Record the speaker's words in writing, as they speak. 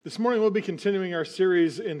This morning we'll be continuing our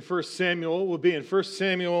series in 1 Samuel. We'll be in 1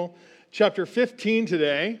 Samuel chapter 15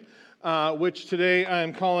 today, which today I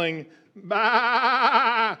am calling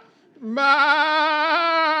BAAA,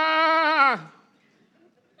 BAAA,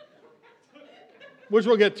 which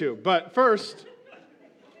we'll get to. But first,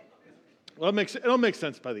 it'll make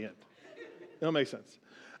sense by the end. It'll make sense.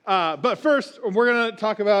 But first, we're going to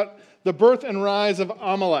talk about the birth and rise of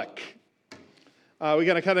Amalek. We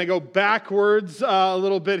got to kind of go backwards a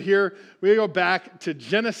little bit here. We go back to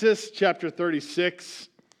Genesis chapter 36,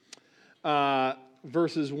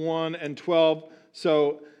 verses 1 and 12.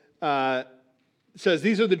 So it says,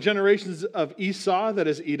 these are the generations of Esau, that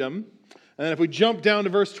is Edom. And then if we jump down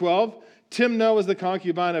to verse 12, Timnah was the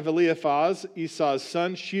concubine of Eliphaz, Esau's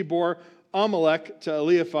son. She bore Amalek to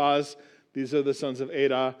Eliphaz. These are the sons of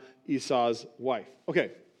Adah, Esau's wife.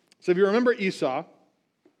 Okay, so if you remember Esau,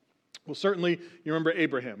 well, certainly you remember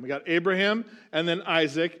Abraham. We got Abraham and then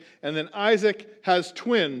Isaac has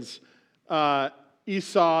twins,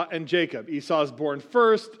 Esau and Jacob. Esau is born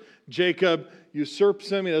first. Jacob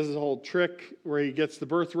usurps him. He does his whole trick where he gets the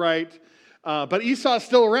birthright. But Esau's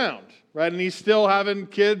still around, right? And he's still having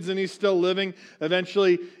kids and he's still living.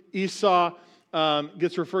 Eventually, Esau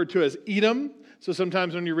gets referred to as Edom. So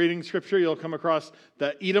sometimes when you're reading scripture, you'll come across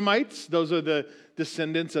the Edomites. Those are the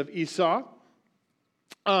descendants of Esau.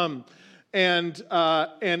 And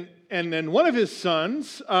then one of his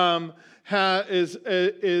sons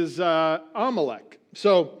is Amalek.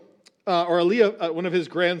 So, one of his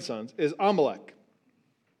grandsons is Amalek.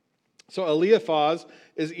 So Eliphaz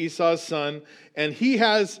is Esau's son, and he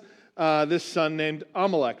has this son named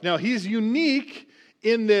Amalek. Now he's unique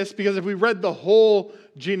in this because if we read the whole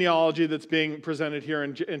genealogy that's being presented here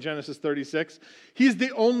in Genesis 36, he's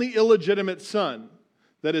the only illegitimate son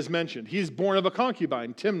that is mentioned. He's born of a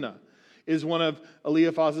concubine. Timnah is one of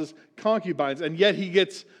Eliphaz's concubines, and yet he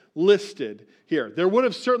gets listed here. There would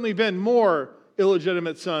have certainly been more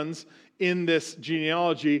illegitimate sons in this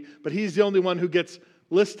genealogy, but he's the only one who gets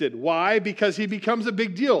listed. Why? Because he becomes a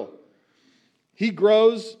big deal. He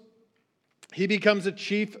grows, he becomes a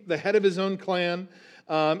chief, the head of his own clan,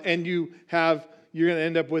 and you're going to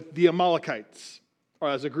end up with the Amalekites, or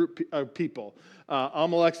as a group of people.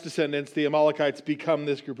 Amalek's descendants, the Amalekites, become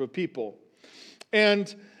this group of people.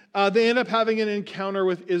 And they end up having an encounter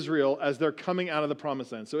with Israel as they're coming out of the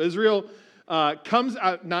promised land. So Israel comes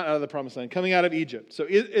out, not out of the promised land, coming out of Egypt. So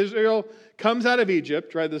Israel comes out of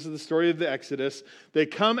Egypt, right? This is the story of the Exodus. They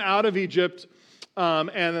come out of Egypt, and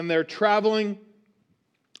then they're traveling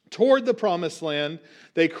toward the promised land.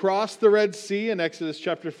 They cross the Red Sea in Exodus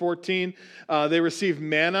chapter 14. They receive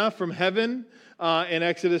manna from heaven. In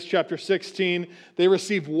Exodus chapter 16, they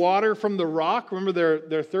receive water from the rock. Remember,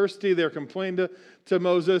 they're thirsty. They're complaining to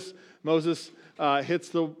Moses. Moses hits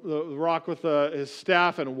the rock with his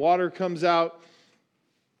staff, and water comes out.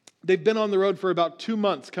 They've been on the road for about 2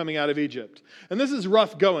 months coming out of Egypt. And this is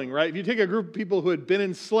rough going, right? If you take a group of people who had been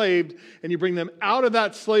enslaved and you bring them out of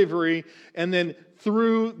that slavery and then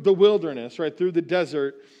through the wilderness, right, through the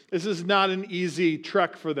desert, this is not an easy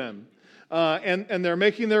trek for them. And they're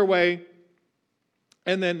making their way.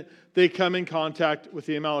 And then they come in contact with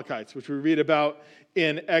the Amalekites, which we read about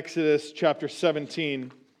in Exodus chapter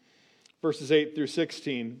 17, verses 8 through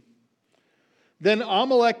 16. Then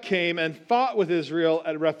Amalek came and fought with Israel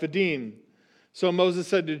at Rephidim. So Moses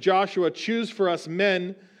said to Joshua, "Choose for us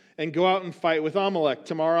men and go out and fight with Amalek.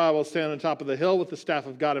 Tomorrow I will stand on top of the hill with the staff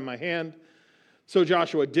of God in my hand." So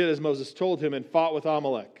Joshua did as Moses told him and fought with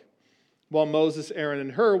Amalek. While Moses, Aaron,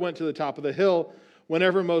 and Hur went to the top of the hill,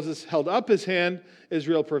 whenever Moses held up his hand,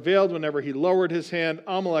 Israel prevailed. Whenever he lowered his hand,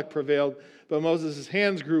 Amalek prevailed. But Moses'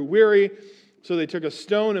 hands grew weary, so they took a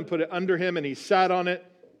stone and put it under him, and he sat on it.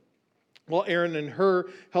 While Aaron and Hur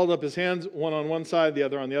held up his hands, one on one side, the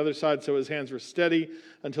other on the other side, so his hands were steady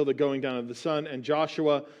until the going down of the sun. And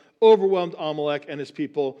Joshua overwhelmed Amalek and his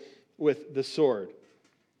people with the sword.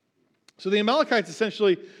 So the Amalekites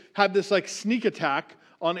essentially had this sneak attack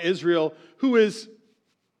on Israel, who is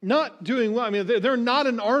not doing well. I mean, they're not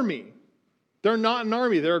an army. They're not an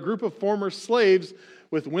army. They're a group of former slaves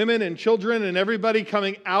with women and children and everybody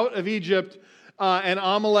coming out of Egypt, and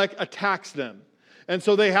Amalek attacks them. And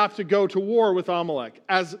so they have to go to war with Amalek.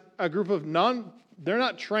 As a group of they're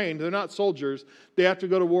not trained, they're not soldiers. They have to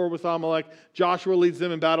go to war with Amalek. Joshua leads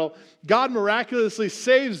them in battle. God miraculously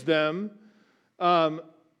saves them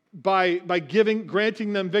by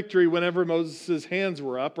granting them victory whenever Moses' hands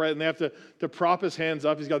were up, right? And they have to prop his hands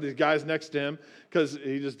up. He's got these guys next to him because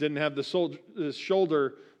he just didn't have the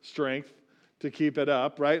shoulder strength to keep it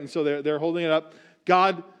up, right? And so they're holding it up.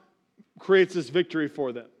 God creates this victory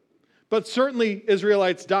for them. But certainly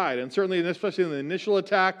Israelites died, and certainly, and especially in the initial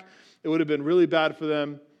attack, it would have been really bad for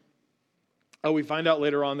them. We find out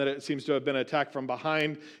later on that it seems to have been an attack from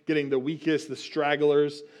behind, getting the weakest, the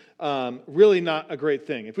stragglers. Really not a great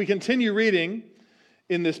thing. If we continue reading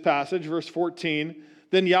in this passage, verse 14,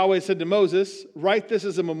 then Yahweh said to Moses, write this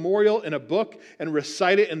as a memorial in a book and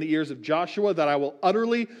recite it in the ears of Joshua, that I will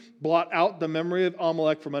utterly blot out the memory of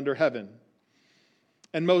Amalek from under heaven.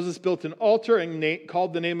 And Moses built an altar and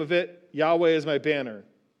called the name of it, Yahweh is my banner,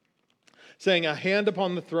 saying, a hand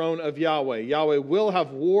upon the throne of Yahweh. Yahweh will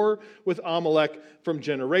have war with Amalek from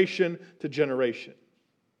generation to generation.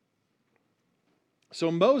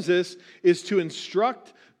 So Moses is to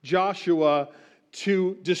instruct Joshua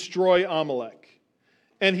to destroy Amalek.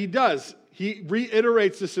 And he does. He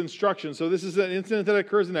reiterates this instruction. So this is an incident that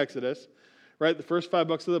occurs in Exodus, right? The first 5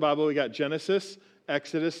 books of the Bible, we got Genesis,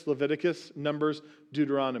 Exodus, Leviticus, Numbers,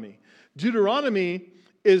 Deuteronomy. Deuteronomy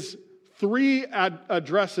is 3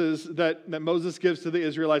 addresses that Moses gives to the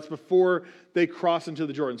Israelites before they cross into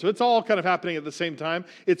the Jordan. So it's all kind of happening at the same time.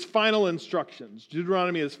 It's final instructions.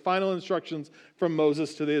 Deuteronomy is final instructions from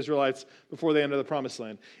Moses to the Israelites before they enter the Promised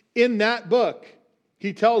Land. In that book,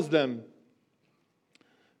 he tells them,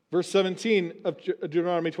 verse 17 of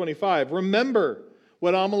Deuteronomy 25, remember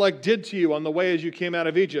what Amalek did to you on the way as you came out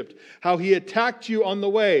of Egypt, how he attacked you on the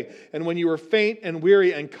way, and when you were faint and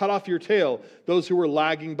weary and cut off your tail, those who were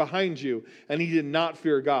lagging behind you, and he did not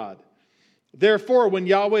fear God. Therefore, when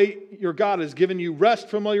Yahweh your God has given you rest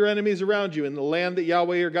from all your enemies around you in the land that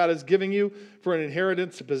Yahweh your God is giving you for an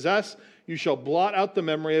inheritance to possess, you shall blot out the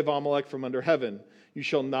memory of Amalek from under heaven. You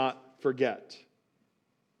shall not forget.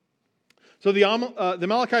 So the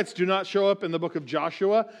Amalekites do not show up in the book of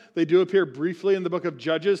Joshua. They do appear briefly in the book of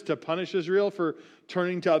Judges to punish Israel for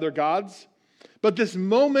turning to other gods. But this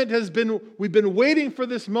moment we've been waiting for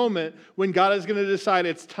this moment when God is going to decide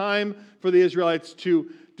it's time for the Israelites to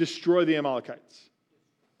destroy the Amalekites.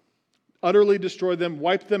 Utterly destroy them,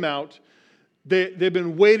 wipe them out. They've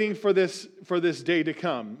been waiting for this day to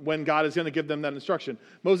come when God is going to give them that instruction.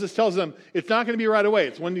 Moses tells them it's not going to be right away.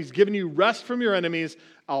 It's when he's given you rest from your enemies.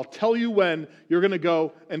 I'll tell you when you're going to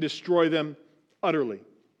go and destroy them utterly.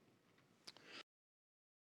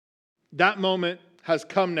 That moment has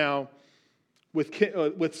come now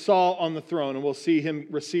with Saul on the throne, and we'll see him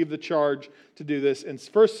receive the charge to do this in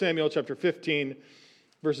 1 Samuel chapter 15,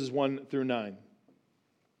 verses 1 through 9.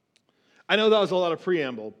 I know that was a lot of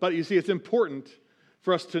preamble, but you see, it's important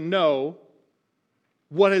for us to know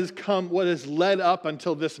what has led up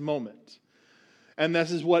until this moment. And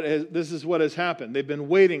this is what has happened. They've been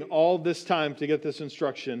waiting all this time to get this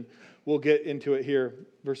instruction. We'll get into it here,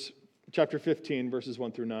 chapter 15, verses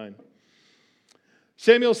 1 through 9.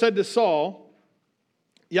 Samuel said to Saul,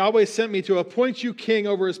 Yahweh sent me to appoint you king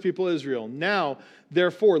over his people Israel. Now,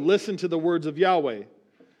 therefore, listen to the words of Yahweh.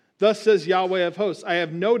 Thus says Yahweh of hosts, I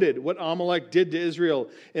have noted what Amalek did to Israel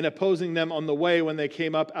in opposing them on the way when they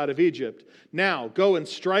came up out of Egypt. Now, go and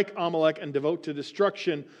strike Amalek and devote to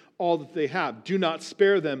destruction all that they have. Do not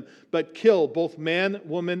spare them, but kill both man,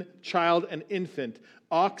 woman, child, and infant,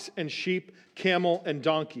 ox and sheep, camel and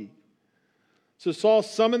donkey. So Saul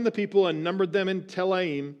summoned the people and numbered them in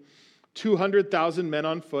Telaim, 200,000 men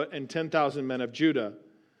on foot and 10,000 men of Judah.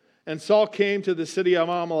 And Saul came to the city of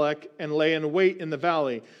Amalek and lay in wait in the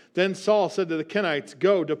valley. Then Saul said to the Kenites,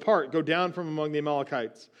 depart, go down from among the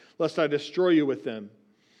Amalekites, lest I destroy you with them.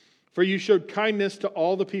 For you showed kindness to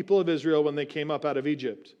all the people of Israel when they came up out of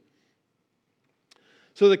Egypt.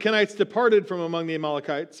 So the Kenites departed from among the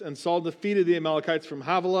Amalekites, and Saul defeated the Amalekites from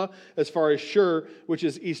Havilah as far as Shur, which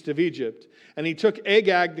is east of Egypt. And he took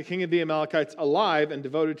Agag, the king of the Amalekites, alive and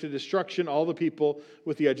devoted to destruction all the people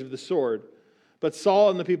with the edge of the sword. But Saul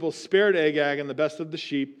and the people spared Agag and the best of the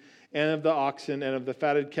sheep and of the oxen and of the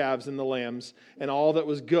fatted calves and the lambs and all that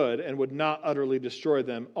was good, and would not utterly destroy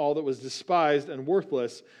them. All that was despised and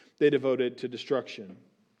worthless they devoted to destruction.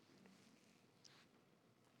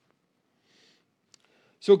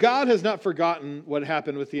 So God has not forgotten what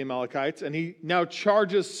happened with the Amalekites, and he now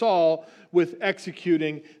charges Saul with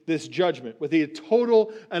executing this judgment, with the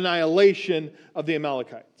total annihilation of the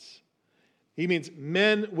Amalekites. He means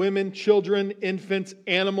men, women, children, infants,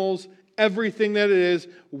 animals, everything that it is,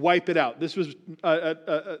 wipe it out. This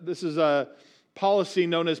is a policy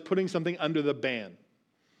known as putting something under the ban.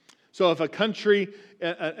 So if a country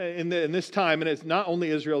in this time, and it's not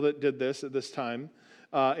only Israel that did this at this time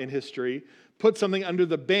in history, put something under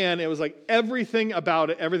the ban, it was like everything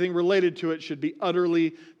about it, everything related to it should be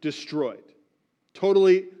utterly destroyed.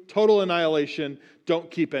 Total annihilation.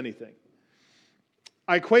 Don't keep anything.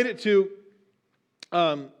 I equate it to,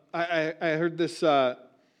 I heard this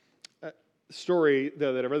story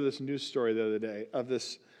that I read this news story the other day of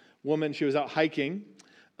this woman. She was out hiking,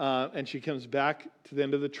 and she comes back to the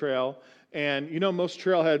end of the trail. And most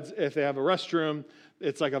trailheads, if they have a restroom,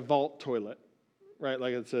 it's like a vault toilet, right?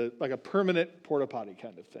 Like it's like a permanent porta potty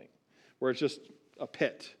kind of thing, where it's just a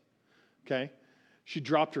pit. Okay, she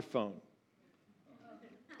dropped her phone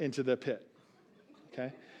into the pit.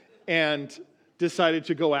 Okay, and decided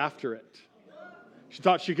to go after it. She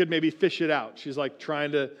thought she could maybe fish it out. She's like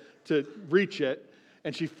trying to reach it,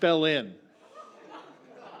 and she fell in.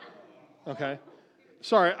 Okay?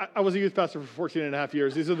 Sorry, I was a youth pastor for 14 and a half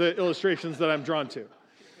years. These are the illustrations that I'm drawn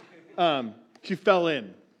to. She fell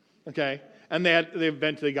in, okay? And they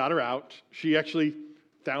eventually got her out. She actually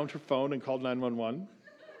found her phone and called 911.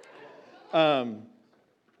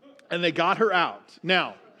 And they got her out.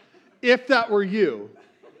 Now, if that were you,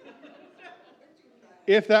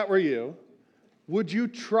 would you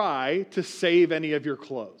try to save any of your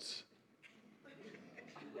clothes?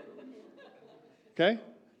 Okay?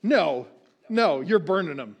 No, you're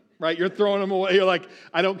burning them, right? You're throwing them away. You're like,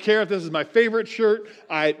 I don't care if this is my favorite shirt.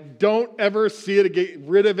 I don't ever see it again. Get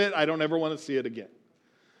rid of it. I don't ever want to see it again.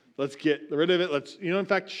 Let's get rid of it. Let's, in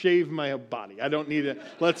fact, shave my body. I don't need it.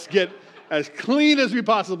 Let's get as clean as we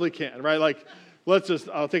possibly can, right? Like,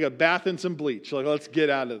 I'll take a bath in some bleach. Like, let's get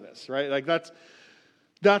out of this, right? Like, that's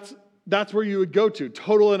where you would go to.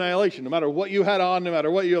 Total annihilation. No matter what you had on, no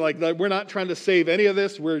matter what you're like, we're not trying to save any of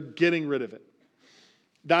this. We're getting rid of it.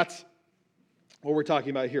 That's what we're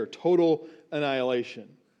talking about here. Total annihilation.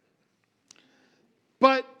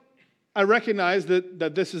 But I recognize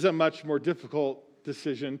that this is a much more difficult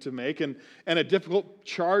decision to make and a difficult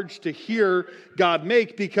charge to hear God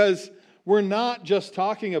make, because we're not just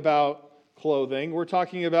talking about clothing. We're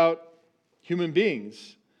talking about human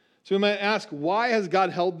beings. So we might ask, why has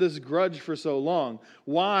God held this grudge for so long?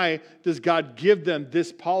 Why does God give them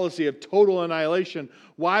this policy of total annihilation?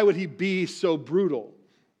 Why would he be so brutal?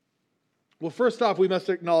 Well, first off, we must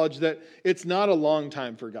acknowledge that it's not a long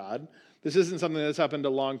time for God. This isn't something that's happened a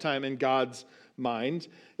long time in God's mind.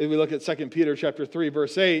 If we look at 2 Peter chapter 3,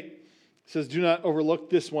 verse 8, it says, "Do not overlook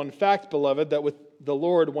this one fact, beloved, that with the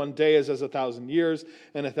Lord 1 day is as 1,000 years,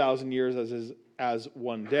 and 1,000 years as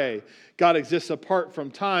 1 day." God exists apart from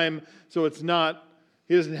time, so he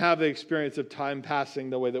doesn't have the experience of time passing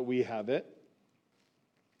the way that we have it.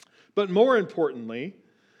 But more importantly,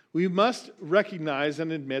 we must recognize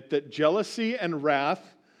and admit that jealousy and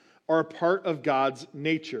wrath are a part of God's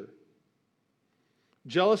nature.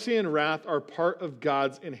 Jealousy and wrath are part of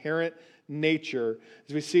God's inherent nature,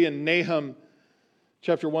 as we see in Nahum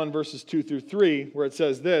chapter 1, verses 2 through 3, where it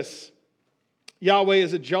says this: Yahweh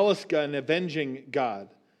is a jealous God and avenging God.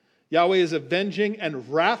 Yahweh is avenging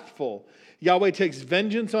and wrathful. Yahweh takes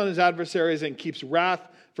vengeance on his adversaries and keeps wrath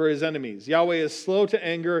for his enemies. Yahweh is slow to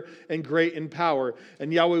anger and great in power,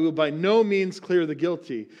 and Yahweh will by no means clear the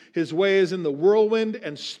guilty. His way is in the whirlwind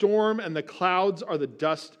and storm, and the clouds are the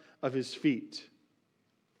dust of his feet.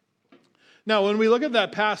 Now, when we look at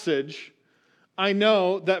that passage, I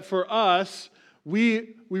know that for us,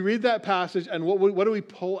 we read that passage, and what do we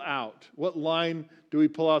pull out? What line do we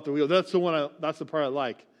pull out the wheel? That's the part I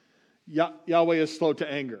like. Yahweh is slow to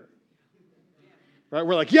anger. Right?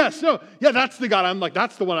 We're like, yes, no, yeah, that's the God. I'm like,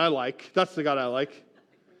 that's the one I like. That's the God I like,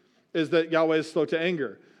 is that Yahweh is slow to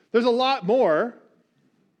anger. There's a lot more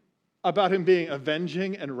about him being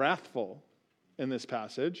avenging and wrathful in this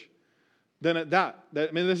passage than at that.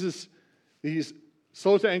 He's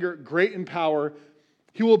slow to anger, great in power.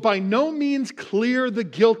 He will by no means clear the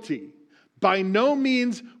guilty. By no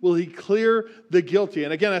means will he clear the guilty.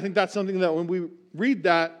 And again, I think that's something that when we read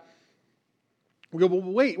that, we go, well,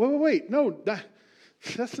 wait. No,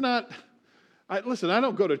 that's not... Listen, I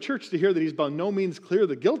don't go to church to hear that he's by no means clear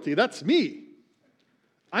the guilty. That's me.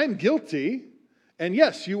 I'm guilty. And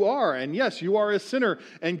yes, you are. And yes, you are a sinner.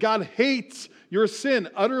 And God hates your sin,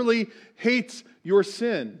 utterly hates your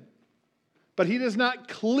sin. But he does not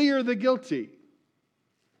clear the guilty.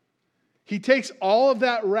 He takes all of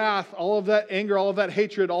that wrath, all of that anger, all of that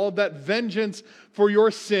hatred, all of that vengeance for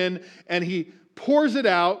your sin, and he pours it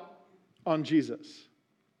out on Jesus.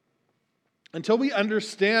 Until we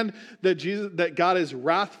understand that God is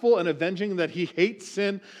wrathful and avenging, that he hates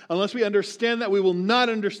sin, unless we understand that, we will not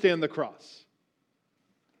understand the cross.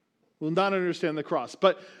 We will not understand the cross.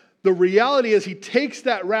 But the reality is he takes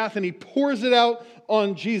that wrath and he pours it out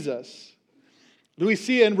on Jesus. We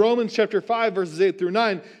see in Romans chapter 5, verses 8 through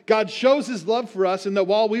 9, God shows his love for us in that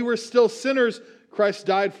while we were still sinners, Christ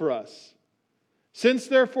died for us. Since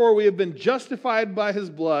therefore we have been justified by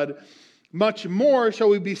his blood, much more shall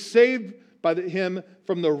we be saved by him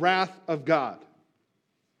from the wrath of God.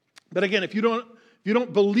 But again, if you don't if you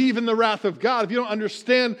don't believe in the wrath of God, if you don't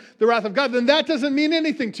understand the wrath of God, then that doesn't mean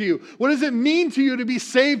anything to you. What does it mean to you to be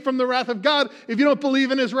saved from the wrath of God if you don't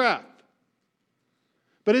believe in his wrath?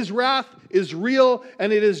 But his wrath is real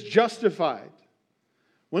and it is justified.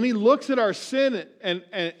 When he looks at our sin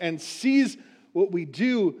and sees what we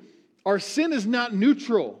do, our sin is not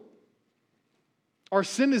neutral. Our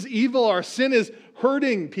sin is evil. Our sin is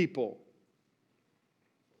hurting people.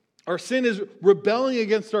 Our sin is rebelling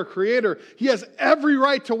against our Creator. He has every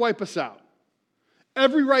right to wipe us out.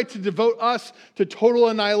 Every right to devote us to total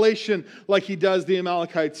annihilation like he does the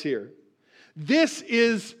Amalekites here. This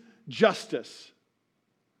is justice.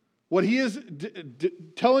 What he is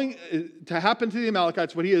telling to happen to the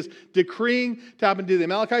Amalekites, what he is decreeing to happen to the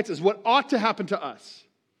Amalekites is what ought to happen to us.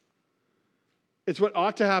 It's what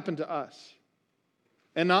ought to happen to us.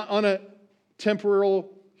 And not on a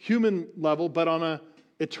temporal human level, but on an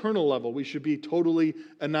eternal level. We should be totally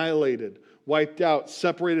annihilated, wiped out,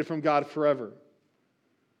 separated from God forever.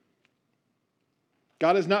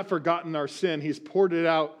 God has not forgotten our sin. He's poured it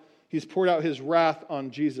out. He's poured out his wrath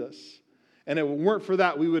on Jesus. And if it weren't for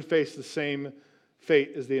that, we would face the same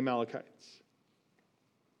fate as the Amalekites.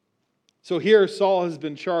 So here, Saul has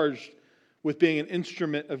been charged with being an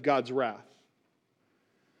instrument of God's wrath.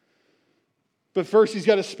 But first, he's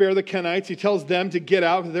got to spare the Kenites. He tells them to get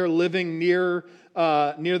out because they're living near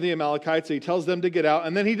the Amalekites. So he tells them to get out.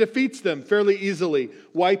 And then he defeats them fairly easily,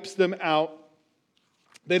 wipes them out.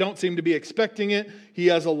 They don't seem to be expecting it. He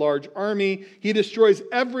has a large army. He destroys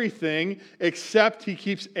everything except he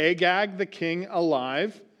keeps Agag, the king,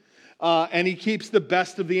 alive. And he keeps the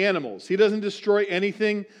best of the animals. He doesn't destroy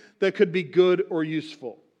anything that could be good or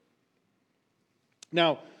useful.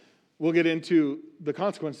 Now, we'll get into the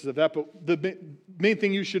consequences of that, but the main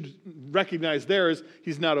thing you should recognize there is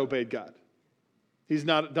he's not obeyed God. He's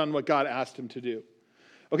not done what God asked him to do.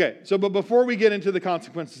 Okay, but before we get into the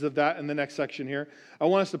consequences of that in the next section here, I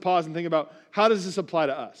want us to pause and think about how does this apply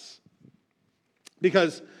to us?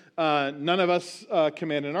 Because none of us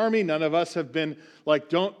command an army. None of us have been like,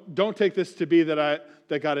 don't take this to be that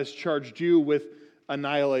God has charged you with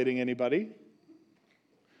annihilating anybody.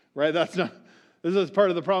 Right? This is part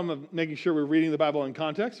of the problem of making sure we're reading the Bible in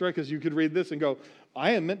context, right? Because you could read this and go,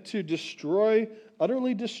 I am meant to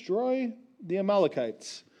utterly destroy the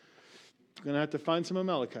Amalekites. I'm going to have to find some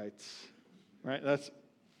Amalekites, right?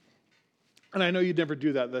 And I know you'd never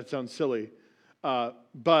do that. That sounds silly.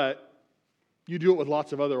 But you do it with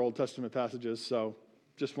lots of other Old Testament passages, so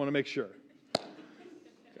just want to make sure.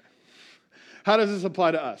 Okay. How does this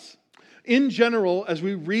apply to us? In general, as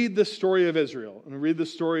we read the story of Israel, and we read the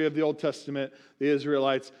story of the Old Testament, the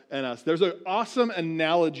Israelites, and us, there's an awesome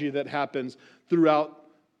analogy that happens throughout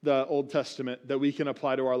the Old Testament that we can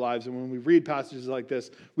apply to our lives. And when we read passages like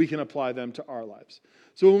this, we can apply them to our lives.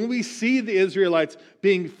 So when we see the Israelites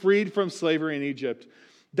being freed from slavery in Egypt,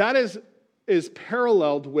 that is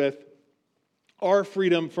paralleled with our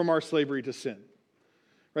freedom from our slavery to sin.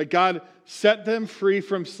 Right? God set them free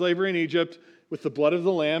from slavery in Egypt with the blood of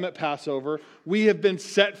the Lamb at Passover. We have been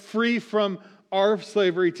set free from our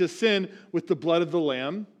slavery to sin with the blood of the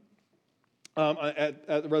Lamb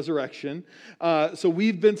at resurrection. So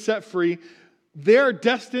we've been set free. They're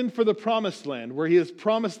destined for the promised land, where he has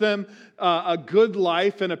promised them a good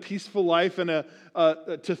life and a peaceful life and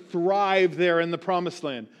to thrive there in the promised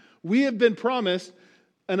land. We have been promised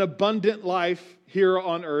an abundant life here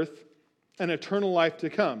on earth, an eternal life to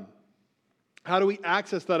come. How do we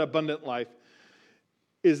access that abundant life?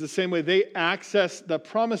 Is the same way they access the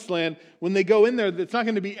promised land. When they go in there, it's not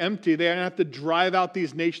going to be empty. They're going to have to drive out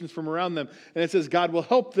these nations from around them. And it says God will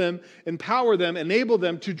help them, empower them, enable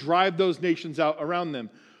them to drive those nations out around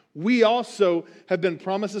them. We also have been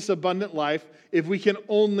promised this abundant life if we can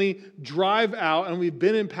only drive out, and we've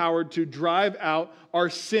been empowered to drive out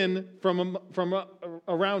our sin from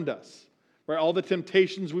around us. Right? All the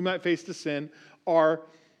temptations we might face to sin are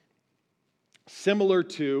similar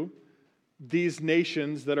to these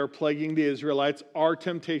nations that are plaguing the Israelites. Our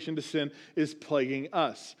temptation to sin is plaguing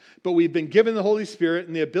us. But we've been given the Holy Spirit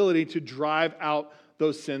and the ability to drive out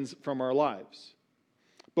those sins from our lives.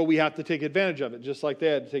 But we have to take advantage of it, just like they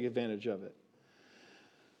had to take advantage of it.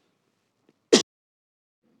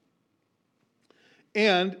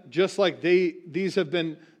 And just like these have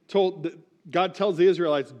been told, God tells the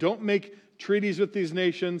Israelites, don't make treaties with these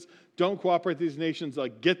nations, don't cooperate with these nations,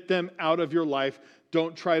 like get them out of your life.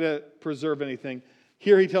 Don't try to preserve anything.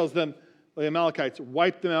 Here he tells them, the Amalekites,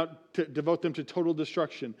 wipe them out, to devote them to total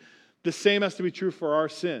destruction. The same has to be true for our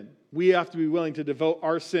sin. We have to be willing to devote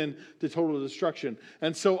our sin to total destruction.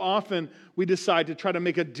 And so often we decide to try to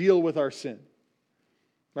make a deal with our sin.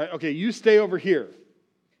 Right? Okay, you stay over here.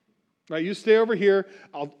 Right? You stay over here.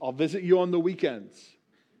 I'll visit you on the weekends.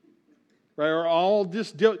 Right? Or I'll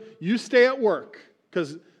just you stay at work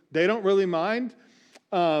because they don't really mind.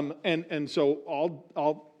 And so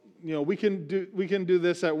I'll we can do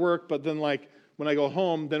this at work, but then like when I go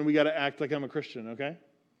home, then we got to act like I'm a Christian, okay?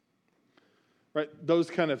 Right? Those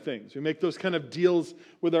kind of things. We make those kind of deals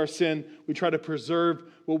with our sin. We try to preserve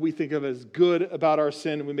what we think of as good about our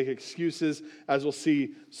sin. We make excuses, as we'll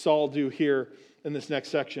see Saul do here in this next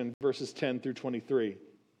section, verses 10 through 23.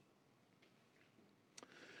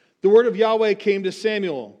 The word of Yahweh came to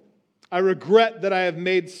Samuel. I regret that I have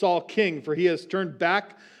made Saul king, for he has turned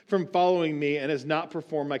back from following me and has not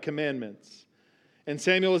performed my commandments. And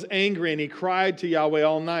Samuel was angry, and he cried to Yahweh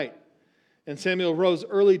all night. And Samuel rose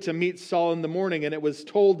early to meet Saul in the morning, and it was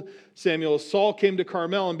told Samuel, Saul came to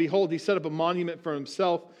Carmel, and behold, he set up a monument for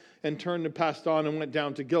himself, and turned and passed on and went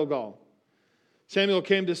down to Gilgal. Samuel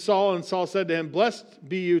came to Saul, and Saul said to him, Blessed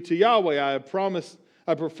be you to Yahweh,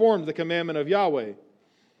 I performed the commandment of Yahweh.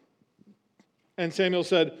 And Samuel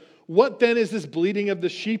said, What then is this bleating of the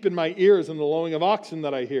sheep in my ears and the lowing of oxen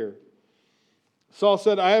that I hear? Saul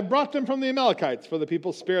said, I have brought them from the Amalekites, for the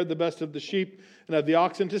people spared the best of the sheep and of the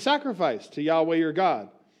oxen to sacrifice to Yahweh your God.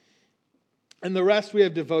 And the rest we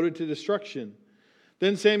have devoted to destruction.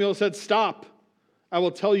 Then Samuel said, Stop, I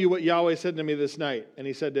will tell you what Yahweh said to me this night. And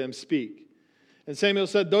he said to him, Speak. And Samuel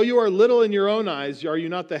said, Though you are little in your own eyes, are you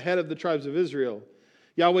not the head of the tribes of Israel?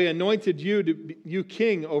 Yahweh anointed you to be you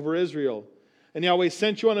king over Israel. And Yahweh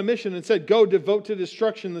sent you on a mission and said, Go, devote to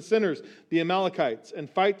destruction the sinners, the Amalekites, and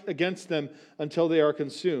fight against them until they are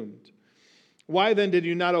consumed. Why then did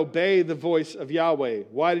you not obey the voice of Yahweh?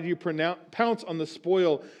 Why did you pounce on the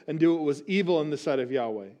spoil and do what was evil in the sight of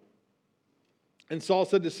Yahweh? And Saul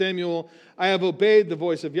said to Samuel, I have obeyed the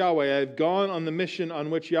voice of Yahweh. I have gone on the mission on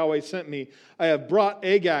which Yahweh sent me. I have brought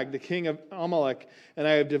Agag, the king of Amalek, and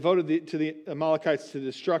I have devoted the Amalekites to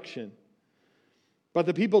destruction. But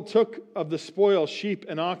the people took of the spoil sheep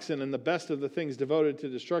and oxen and the best of the things devoted to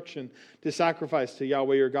destruction to sacrifice to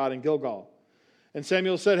Yahweh your God in Gilgal. And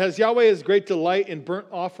Samuel said, Has Yahweh his great delight in burnt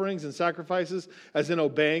offerings and sacrifices as in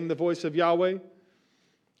obeying the voice of Yahweh?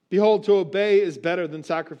 Behold, to obey is better than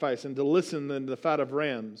sacrifice, and to listen than the fat of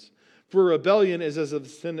rams. For rebellion is as the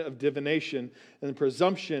sin of divination, and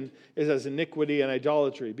presumption is as iniquity and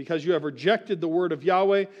idolatry. Because you have rejected the word of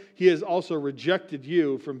Yahweh, he has also rejected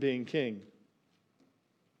you from being king.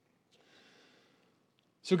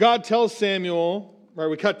 So God tells Samuel, right,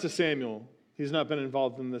 we cut to Samuel. He's not been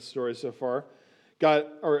involved in this story so far.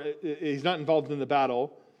 He's not involved in the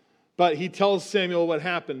battle, but he tells Samuel what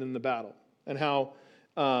happened in the battle and how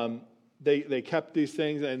they kept these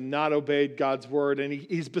things and not obeyed God's word. And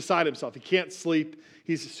he's beside himself. He can't sleep.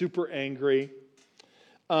 He's super angry.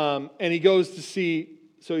 And he goes to see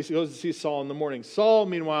Saul in the morning. Saul,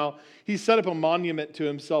 meanwhile, he set up a monument to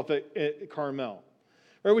himself at Carmel,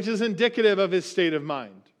 right, which is indicative of his state of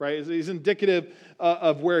mind, right? He's indicative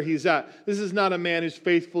of where he's at. This is not a man who's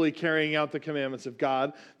faithfully carrying out the commandments of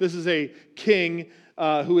God. This is a king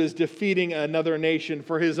who is defeating another nation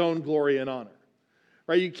for his own glory and honor,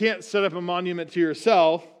 right? You can't set up a monument to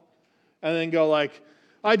yourself and then go like,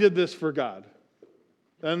 I did this for God,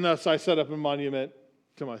 and thus I set up a monument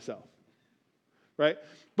to myself, right?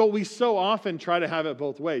 But we so often try to have it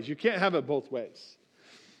both ways. You can't have it both ways.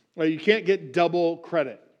 Well, you can't get double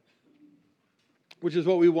credit, which is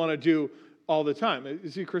what we want to do all the time. You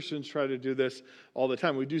see Christians try to do this all the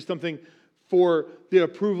time. We do something for the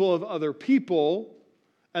approval of other people,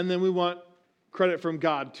 and then we want credit from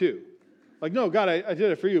God too. Like, no, God, I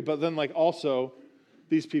did it for you, but then like also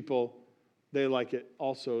these people, they like it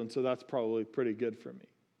also, and so that's probably pretty good for me.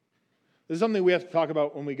 This is something we have to talk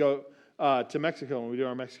about when we go to Mexico, when we do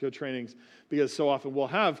our Mexico trainings, because so often we'll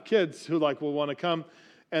have kids who will want to come,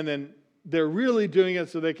 and then they're really doing it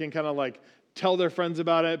so they can kind of like tell their friends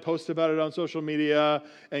about it, post about it on social media,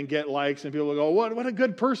 and get likes. And people will go, what a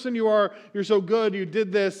good person you are. You're so good. You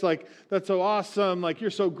did this. Like, that's so awesome. Like,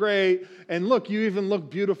 you're so great. And look, you even look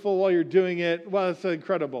beautiful while you're doing it. Well, that's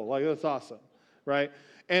incredible. Like, that's awesome, right?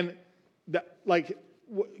 And that, like,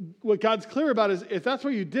 what God's clear about is if that's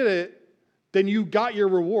why you did it, then you got your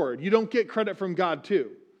reward. You don't get credit from God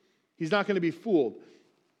too. He's not going to be fooled.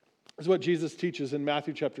 This is what Jesus teaches in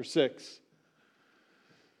Matthew chapter 6.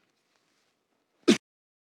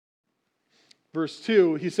 Verse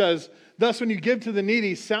 2, he says, Thus when you give to the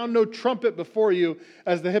needy, sound no trumpet before you,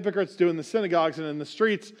 as the hypocrites do in the synagogues and in the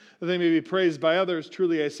streets, that they may be praised by others.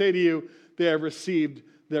 Truly I say to you, they have received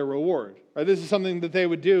their reward. Right? This is something that they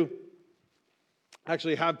would do.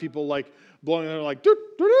 Actually have people like blowing their like, doo,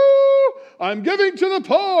 doo, doo, I'm giving to the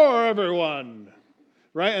poor, everyone.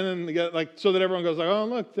 Right? And then they get like, so that everyone goes like, oh,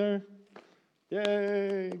 look, they're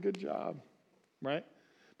Yay, good job, right?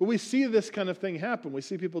 But we see this kind of thing happen. We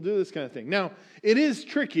see people do this kind of thing. Now, it is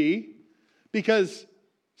tricky because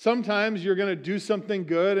sometimes you're going to do something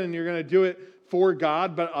good and you're going to do it for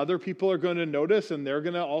God, but other people are going to notice and they're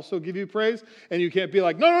going to also give you praise. And you can't be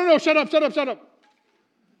like, no, shut up.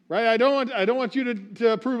 Right? I don't want you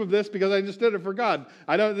to approve of this because I just did it for God.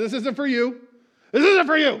 This isn't for you. This isn't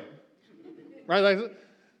for you. Right? Like,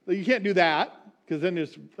 you can't do that because then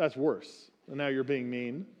that's worse. And now you're being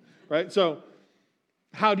mean. Right? So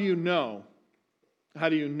how do you know? How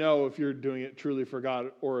do you know if you're doing it truly for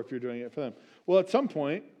God or if you're doing it for them? Well, at some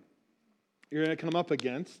point, you're going to come up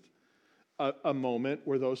against a moment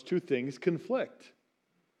where those two things conflict.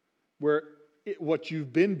 Where what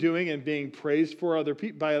you've been doing and being praised for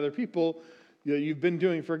by other people, you've been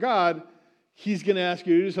doing for God, He's going to ask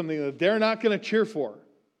you to do something that they're not going to cheer for.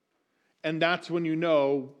 And that's when you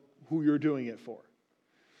know who you're doing it for.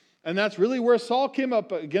 And that's really where Saul came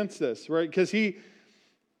up against this, right? Because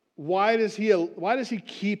why does he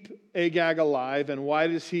keep Agag alive, and why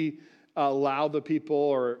does he allow the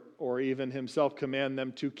people or even himself command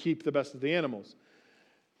them to keep the best of the animals?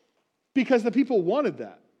 Because the people wanted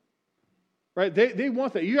that. Right? They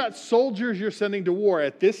want that. You got soldiers you're sending to war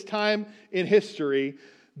at this time in history.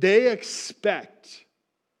 They expect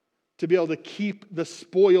to be able to keep the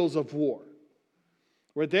spoils of war.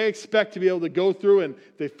 Where they expect to be able to go through and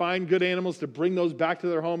they find good animals to bring those back to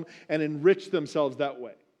their home and enrich themselves that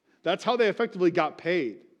way. That's how they effectively got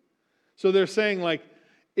paid. So they're saying, like,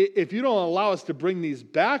 if you don't allow us to bring these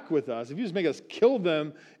back with us, if you just make us kill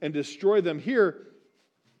them and destroy them here,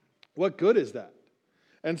 what good is that?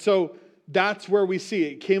 And so that's where we see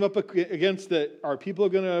it came up against that. Are people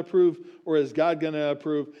going to approve or is God going to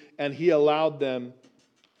approve? And he allowed them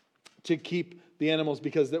to keep the animals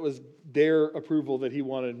because that was their approval that he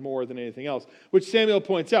wanted more than anything else. Which Samuel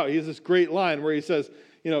points out. He has this great line where he says,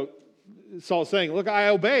 Saul's saying, look, I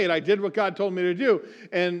obeyed. I did what God told me to do.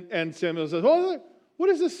 And Samuel says, oh, what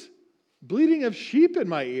is this bleating of sheep in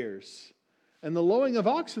my ears and the lowing of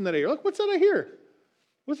oxen that I hear? Look, what's that I hear?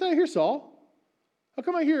 What's that I hear, Saul? How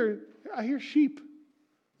come I hear sheep?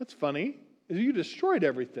 That's funny. You destroyed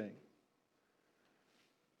everything.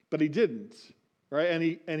 But he didn't, right?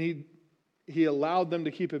 And he allowed them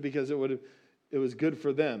to keep it because it was good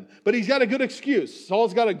for them. But he's got a good excuse.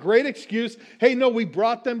 Saul's got a great excuse. Hey, no, we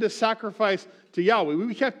brought them to sacrifice to Yahweh.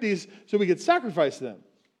 We kept these so we could sacrifice them.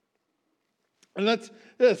 And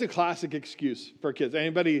that's a classic excuse for kids.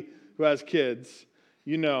 Anybody who has kids,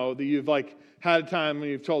 you know that you've had a time when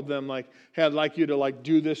you've told them hey, I'd like you to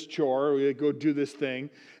do this chore, or go do this thing,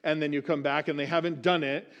 and then you come back and they haven't done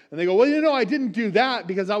it, and they go, well, I didn't do that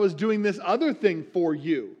because I was doing this other thing for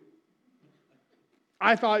you.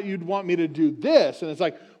 I thought you'd want me to do this. And it's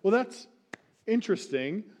like, well, that's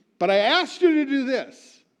interesting, but I asked you to do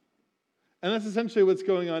this. And that's essentially what's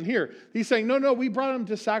going on here. He's saying, no, we brought them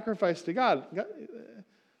to sacrifice to God.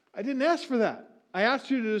 I didn't ask for that. I asked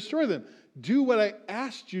you to destroy them. Do what I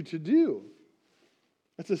asked you to do.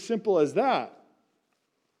 That's as simple as that.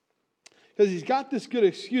 Because he's got this good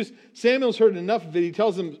excuse. Samuel's heard enough of it. He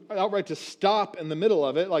tells him outright to stop in the middle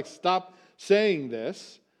of it, stop saying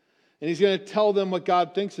this. And he's going to tell them what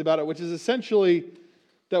God thinks about it, which is essentially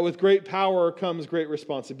that with great power comes great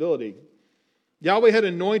responsibility. Yahweh had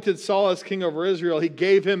anointed Saul as king over Israel. He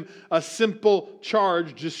gave him a simple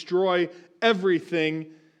charge, destroy everything,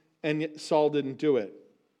 and yet Saul didn't do it.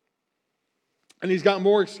 And he's got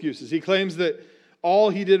more excuses. He claims that all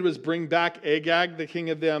he did was bring back Agag, the king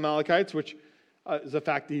of the Amalekites, which is a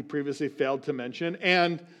fact that he previously failed to mention,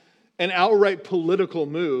 and an outright political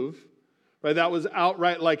move. Right? That was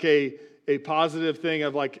outright a positive thing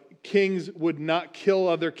of kings would not kill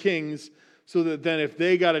other kings so that then if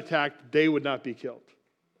they got attacked, they would not be killed.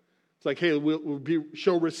 It's hey, we'll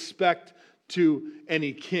show respect to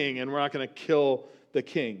any king and we're not going to kill the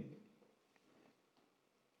king.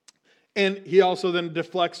 And he also then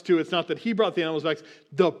deflects to, it's not that he brought the animals back,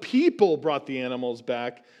 the people brought the animals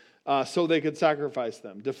back so they could sacrifice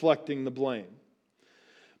them, deflecting the blame.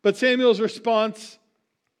 But Samuel's response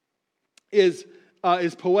is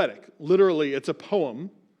poetic. Literally, it's a poem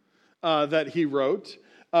that he wrote,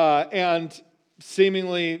 and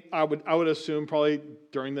seemingly, I would assume, probably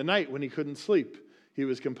during the night when he couldn't sleep, he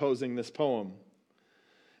was composing this poem.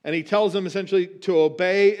 And he tells them essentially to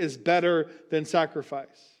obey is better than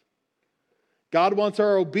sacrifice. God wants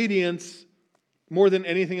our obedience more than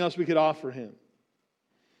anything else we could offer him.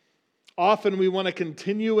 Often we want to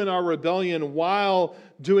continue in our rebellion while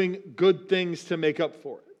doing good things to make up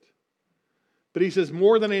for it. But he says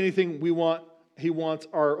more than anything, he wants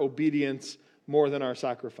our obedience more than our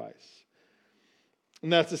sacrifice.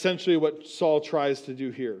 And that's essentially what Saul tries to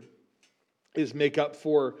do here, is make up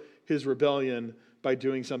for his rebellion by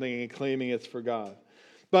doing something and claiming it's for God.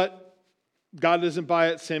 But God doesn't buy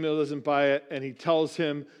it, Samuel doesn't buy it, and he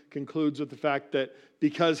concludes with the fact that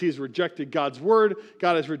because he's rejected God's word,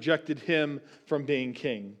 God has rejected him from being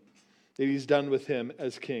king. That he's done with him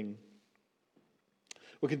as king.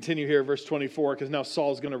 We'll continue here, verse 24, because now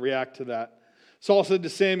Saul's going to react to that. Saul said to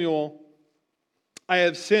Samuel, I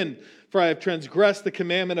have sinned, for I have transgressed the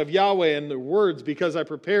commandment of Yahweh and the words, because I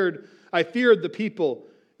feared the people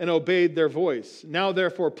and obeyed their voice. Now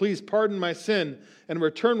therefore, please pardon my sin and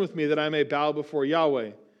return with me that I may bow before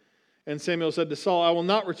Yahweh. And Samuel said to Saul, I will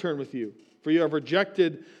not return with you, for you have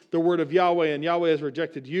rejected the word of Yahweh, and Yahweh has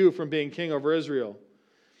rejected you from being king over Israel.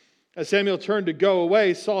 As Samuel turned to go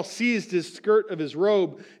away, Saul seized his skirt of his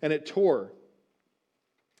robe, and it tore.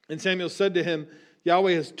 And Samuel said to him,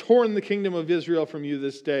 Yahweh has torn the kingdom of Israel from you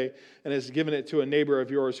this day, and has given it to a neighbor of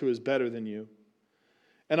yours who is better than you.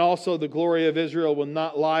 And also the glory of Israel will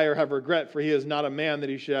not lie or have regret, for he is not a man that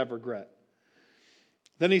he should have regret.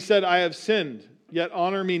 Then he said, I have sinned, yet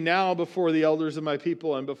honor me now before the elders of my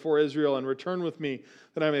people and before Israel, and return with me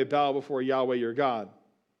that I may bow before Yahweh your God.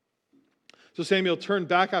 So Samuel turned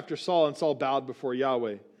back after Saul, and Saul bowed before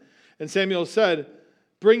Yahweh. And Samuel said,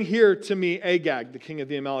 bring here to me Agag, the king of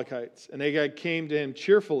the Amalekites. And Agag came to him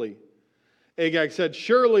cheerfully. Agag said,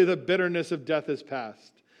 surely the bitterness of death is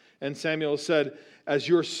past. And Samuel said, as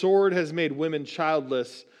your sword has made women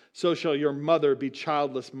childless, so shall your mother be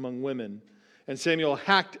childless among women. And Samuel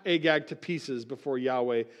hacked Agag to pieces before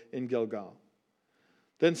Yahweh in Gilgal.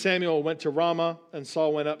 Then Samuel went to Ramah, and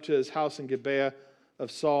Saul went up to his house in Gibeah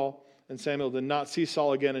of Saul. And Samuel did not see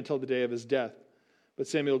Saul again until the day of his death. But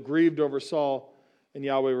Samuel grieved over Saul, and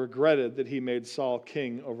Yahweh regretted that he made Saul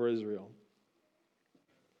king over Israel.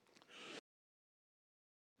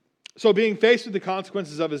 So being faced with the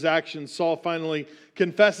consequences of his actions, Saul finally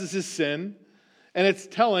confesses his sin. And it's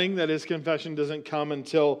telling that his confession doesn't come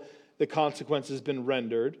until the consequence has been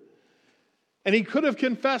rendered. And he could have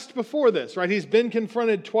confessed before this, right? He's been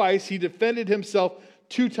confronted twice. He defended himself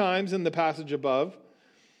 2 times in the passage above.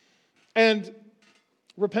 And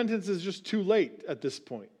repentance is just too late at this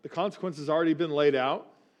point. The consequence has already been laid out.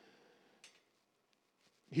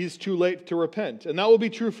 He's too late to repent. And that will be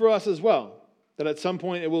true for us as well. That at some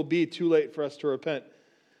point it will be too late for us to repent.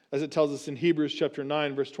 As it tells us in Hebrews chapter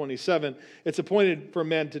 9, verse 27, it's appointed for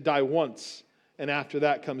man to die once, and after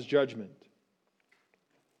that comes judgment.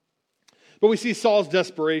 But we see Saul's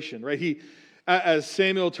desperation, right? As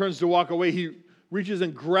Samuel turns to walk away, he reaches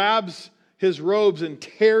and grabs his robes and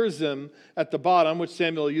tears them at the bottom, which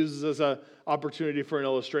Samuel uses as an opportunity for an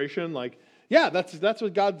illustration. Like, yeah, that's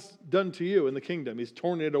what God's done to you in the kingdom. He's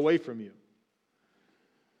torn it away from you.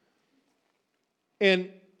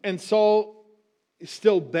 And Saul is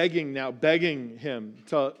still begging him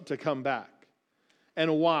to come back.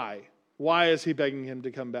 And why? Why is he begging him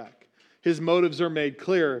to come back? His motives are made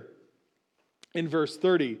clear in verse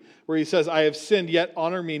 30, where he says, I have sinned, yet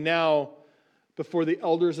honor me now before the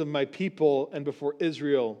elders of my people and before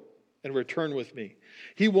Israel, and return with me.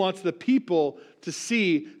 He wants the people to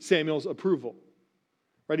see Samuel's approval.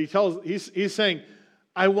 Right? He's saying,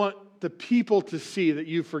 I want the people to see that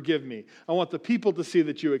you forgive me. I want the people to see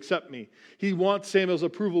that you accept me. He wants Samuel's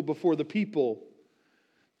approval before the people.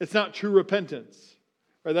 It's not true repentance.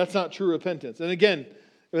 Right? That's not true repentance. And again,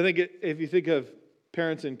 if you think of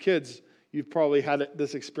parents and kids, you've probably had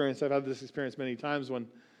this experience. I've had this experience many times when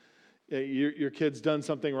your kid's done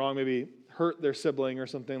something wrong, maybe hurt their sibling or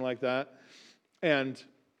something like that, and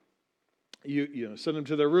you send them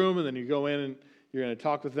to their room, and then you go in and you're going to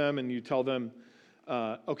talk with them, and you tell them,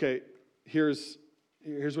 okay, here's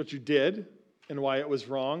what you did and why it was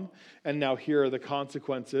wrong, and now here are the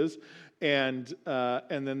consequences, and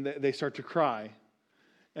then they start to cry,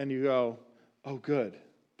 and you go, oh, good,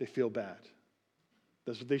 they feel bad.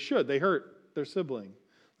 That's what they should. They hurt their sibling.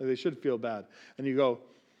 They should feel bad. And you go,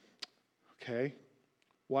 okay,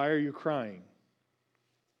 why are you crying?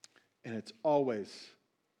 And it's always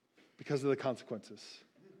because of the consequences.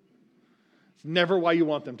 It's never why you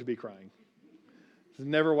want them to be crying. It's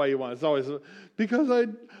never why you want it. It's always because I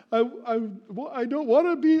don't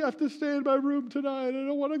want to have to stay in my room tonight. I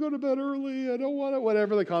don't want to go to bed early. I don't want to,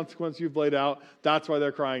 whatever the consequence you've laid out. That's why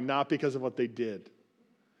they're crying, not because of what they did.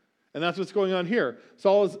 And that's what's going on here.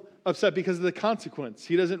 Saul is upset because of the consequence.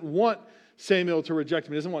 He doesn't want Samuel to reject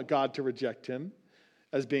him. He doesn't want God to reject him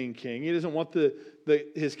as being king. He doesn't want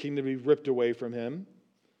his kingdom to be ripped away from him.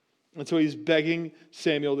 And so he's begging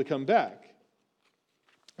Samuel to come back.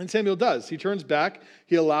 And Samuel does. He turns back.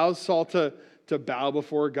 He allows Saul to bow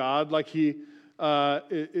before God like he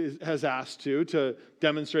has asked to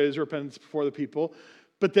demonstrate his repentance before the people.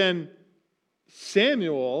 But then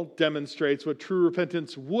Samuel demonstrates what true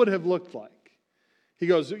repentance would have looked like. He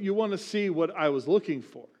goes, you want to see what I was looking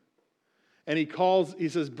for? And he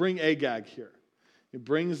says, bring Agag here. He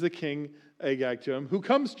brings the king Agag to him, who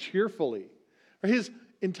comes cheerfully. His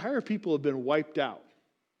entire people have been wiped out.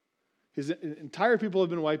 His entire people have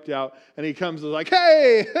been wiped out, and he comes and is like,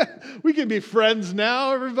 hey, we can be friends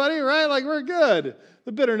now, everybody, right? Like, we're good.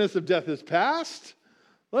 The bitterness of death is past.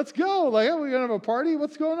 Let's go. Like, oh, we're going to have a party?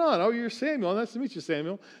 What's going on? Oh, you're Samuel. Nice to meet you,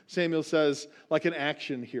 Samuel. Samuel says, like an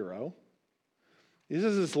action hero. He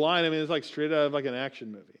says this line, it's like straight out of like an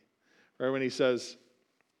action movie. Right? When he says,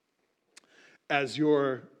 I have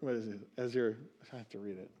to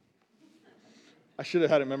read it. I should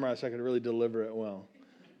have had it memorized so I could really deliver it well.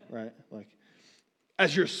 Right? Like,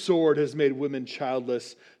 as your sword has made women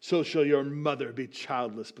childless, so shall your mother be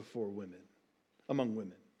childless before women, among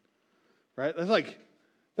women. Right? That's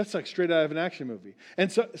like straight out of an action movie.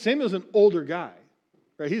 And so Samuel's an older guy.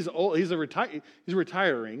 Right? He's old. He's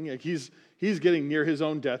retiring. Like he's getting near his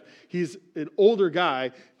own death. He's an older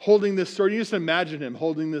guy holding this sword. You just imagine him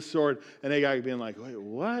holding this sword, and Agag being like, "Wait,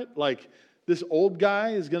 what? Like this old guy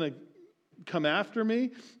is going to come after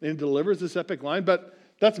me?" And he delivers this epic line. But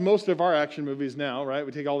that's most of our action movies now, right?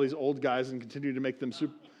 We take all these old guys and continue to make them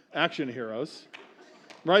action heroes,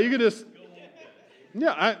 right? You could just,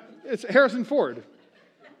 it's Harrison Ford,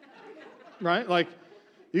 right? Like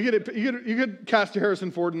you could cast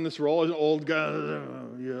Harrison Ford in this role as an old guy,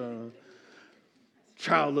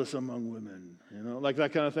 childless among women, like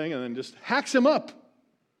that kind of thing, and then just hacks him up,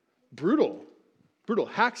 brutal,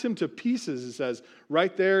 hacks him to pieces. It says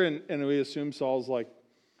right there, and we assume Saul's like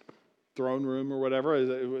throne room or whatever.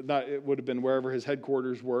 It would have been wherever his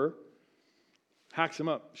headquarters were. Hacks him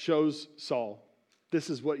up, shows Saul, this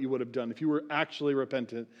is what you would have done. If you were actually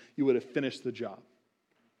repentant, you would have finished the job.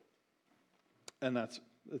 And that's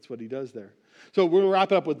what he does there. So we'll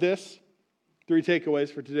wrap it up with this. 3 takeaways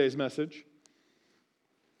for today's message.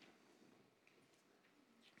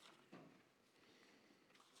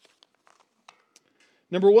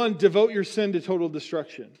 Number 1, devote your sin to total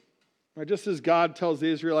destruction. Right, just as God tells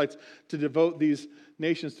the Israelites to devote these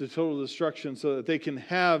nations to total destruction so that they can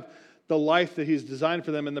have the life that He's designed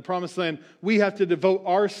for them in the promised land, we have to devote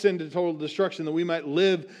our sin to total destruction that we might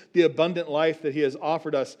live the abundant life that He has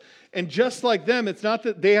offered us. And just like them, it's not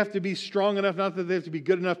that they have to be strong enough, not that they have to be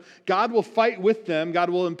good enough. God will fight with them. God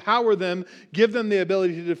will empower them, give them the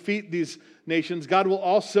ability to defeat these nations. God will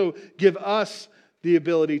also give us the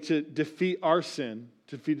ability to defeat our sin,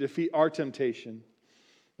 to defeat our temptation,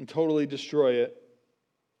 and totally destroy it.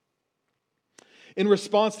 In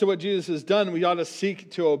response to what Jesus has done, we ought to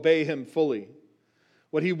seek to obey Him fully.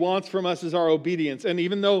 What He wants from us is our obedience. And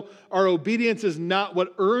even though our obedience is not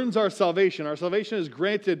what earns our salvation is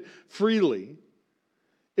granted freely.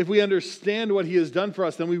 If we understand what He has done for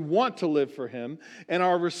us, then we want to live for Him. And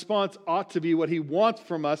our response ought to be what He wants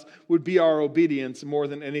from us would be our obedience more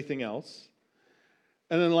than anything else.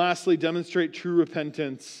 And then lastly, demonstrate true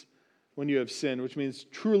repentance when you have sinned, which means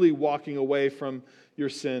truly walking away from your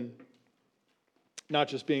sin, not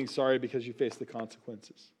just being sorry because you face the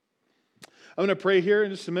consequences. I'm going to pray here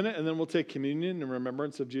in just a minute, and then we'll take communion in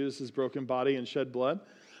remembrance of Jesus' broken body and shed blood.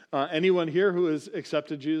 Anyone here who has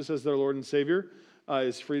accepted Jesus as their Lord and Savior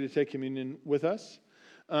is free to take communion with us.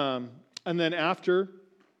 And then after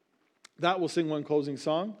that, we'll sing one closing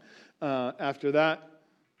song. After that,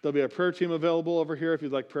 there'll be a prayer team available over here. If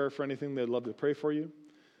you'd like prayer for anything, they'd love to pray for you.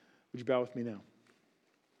 Would you bow with me now?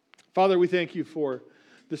 Father, we thank You for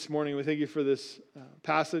this morning. We thank You for this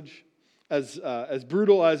passage, as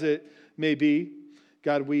brutal as it may be.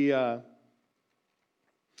 God, we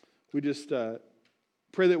just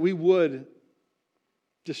pray that we would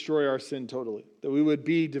destroy our sin totally, that we would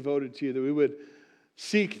be devoted to You, that we would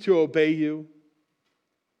seek to obey You,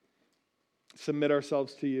 submit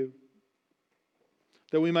ourselves to You,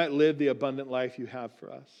 that we might live the abundant life You have for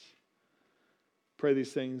us. Pray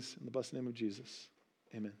these things in the blessed name of Jesus.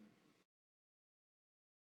 Amen.